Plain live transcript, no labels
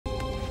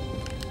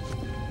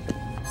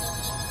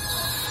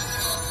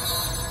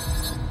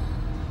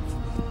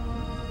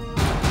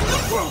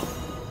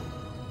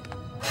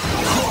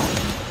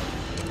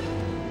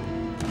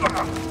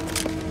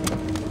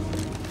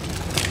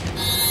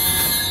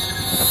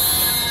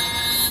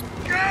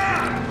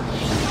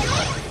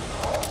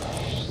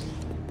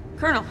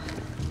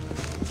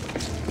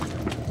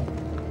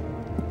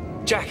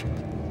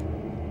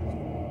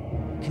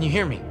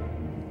hear me?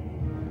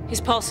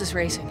 His pulse is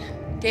racing.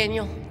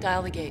 Daniel,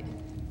 dial the gate.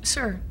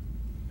 Sir,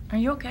 are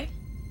you okay?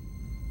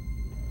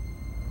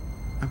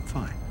 I'm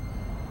fine.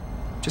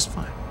 Just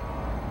fine.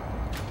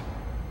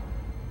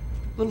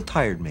 A little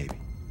tired, maybe.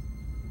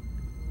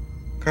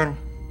 Colonel,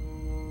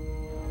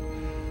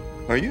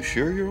 are you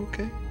sure you're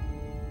okay?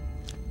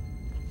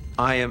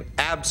 I am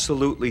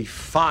absolutely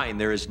fine.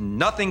 There is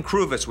nothing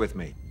Kruvitz with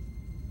me.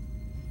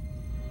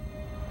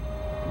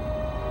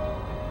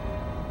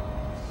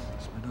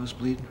 Is my nose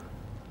bleeding?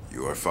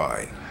 You are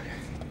fine.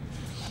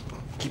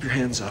 Keep your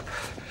hands up.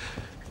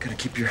 Gotta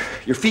keep your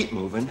feet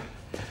moving.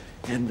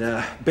 And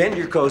bend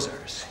your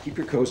kozars. Keep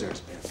your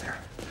kozars bent there.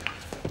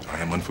 I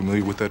am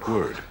unfamiliar with that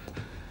word.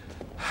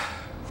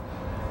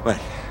 What?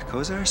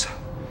 Kozars?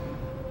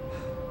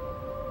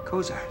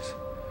 Kozars.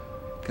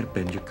 Gotta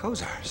bend your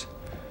kozars.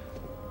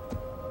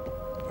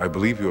 I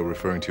believe you are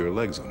referring to your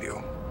legs,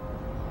 O'Neill.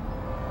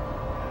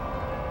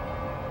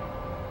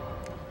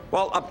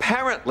 Well,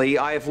 apparently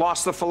I have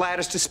lost the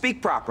phalatus to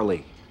speak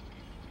properly.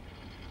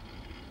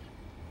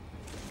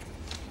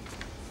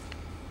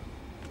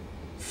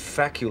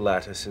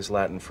 Faculatus is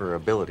Latin for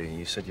ability.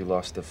 You said you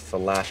lost the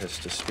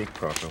phalatus to speak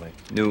properly.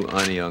 Nu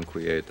ani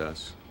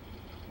unquietas.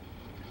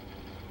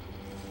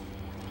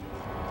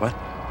 What?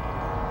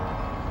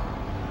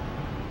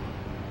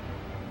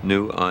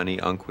 Nu ani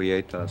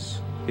unquietas.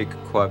 Hic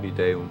quabi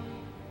Deum.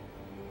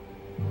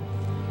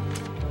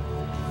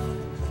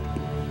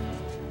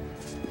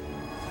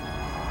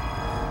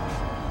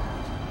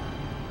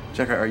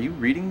 Jack, are you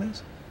reading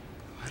this?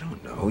 I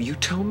don't know. You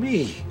tell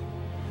me.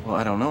 Well,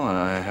 I don't know.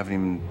 I haven't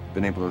even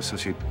been able to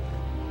associate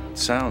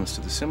sounds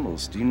to the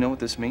symbols. Do you know what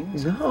this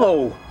means?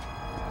 No.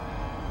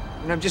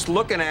 And I'm just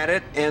looking at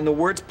it, and the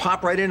words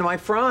pop right into my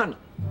front.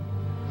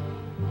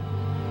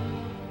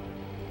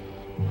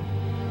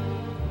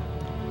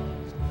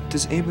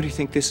 Does anybody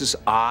think this is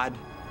odd?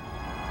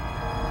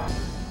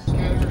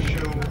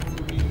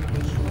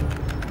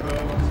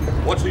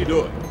 What's he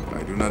doing?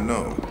 I do not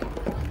know.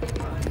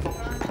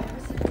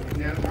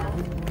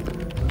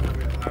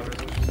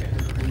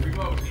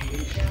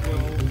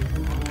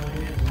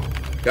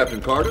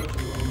 Captain Carter?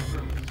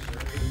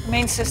 The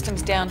main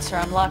system's down, sir.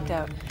 I'm locked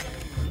out.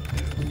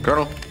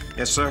 Colonel,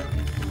 Yes, sir.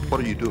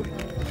 what are you doing?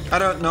 I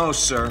don't know,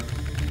 sir.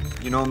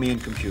 You know me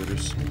and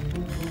computers.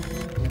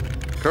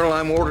 Colonel,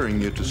 I'm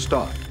ordering you to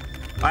stop.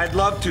 I'd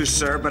love to,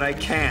 sir, but I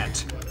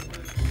can't.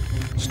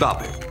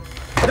 Stop him.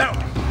 No!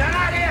 They're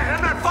not here!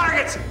 I'm not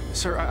targets!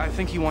 Sir, I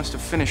think he wants to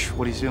finish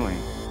what he's doing.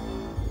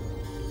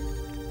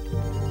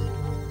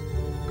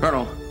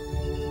 Colonel,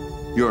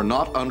 you're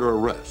not under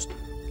arrest,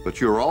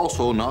 but you're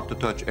also not to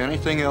touch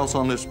anything else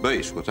on this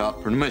base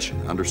without permission.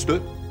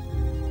 Understood?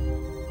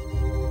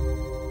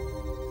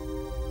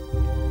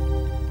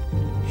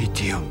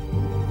 Idiom.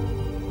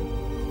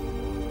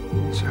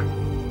 Sir.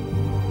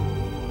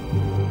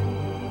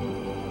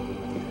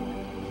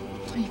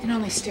 You can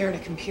only stare at a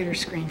computer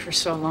screen for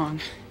so long.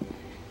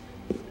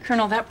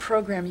 Colonel, that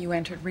program you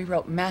entered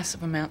rewrote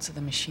massive amounts of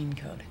the machine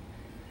code.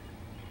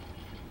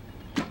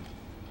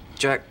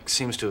 Jack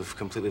seems to have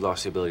completely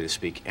lost the ability to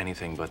speak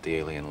anything but the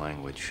alien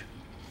language.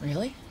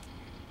 Really?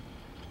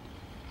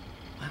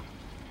 Wow.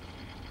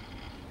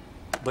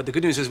 But the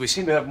good news is we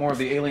seem to have more of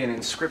the alien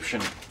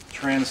inscription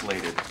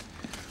translated.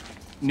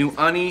 Nu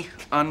ani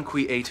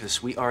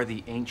unquietus. We are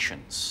the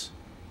ancients.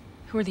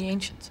 Who are the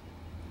ancients?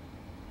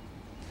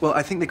 Well,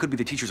 I think they could be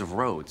the teachers of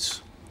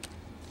roads.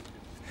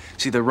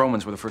 See, the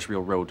Romans were the first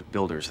real road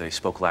builders. They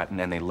spoke Latin,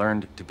 and they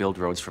learned to build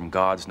roads from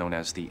gods known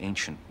as the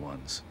Ancient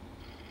Ones.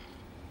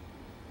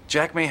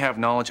 Jack may have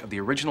knowledge of the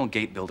original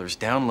gate builders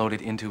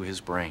downloaded into his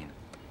brain.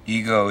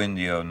 Ego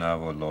indio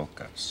navo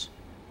locas.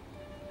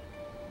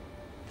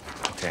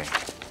 Okay.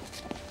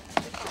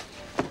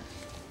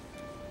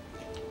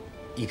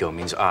 Ego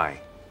means I.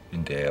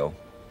 Indeo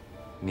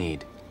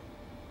Need.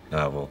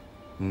 navo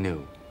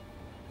New.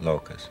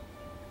 locus.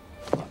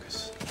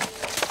 Locus.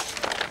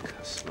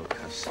 Locus.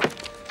 Locus.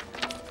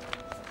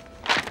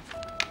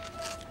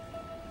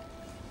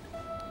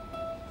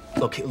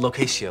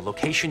 Locatia.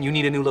 Location. You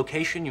need a new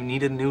location. You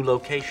need a new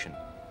location.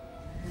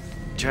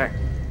 Jack,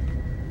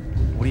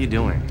 what are you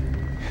doing?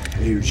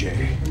 AUJ.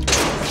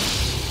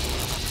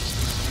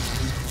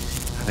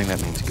 I think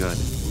that means good.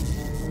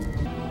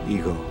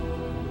 Ego.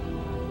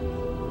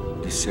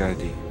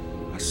 Disadi.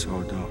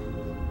 Asodo.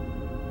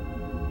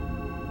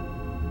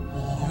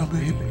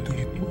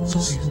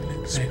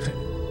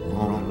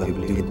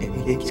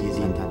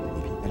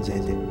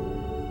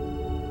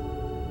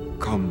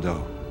 Comdo.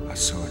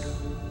 Asodo.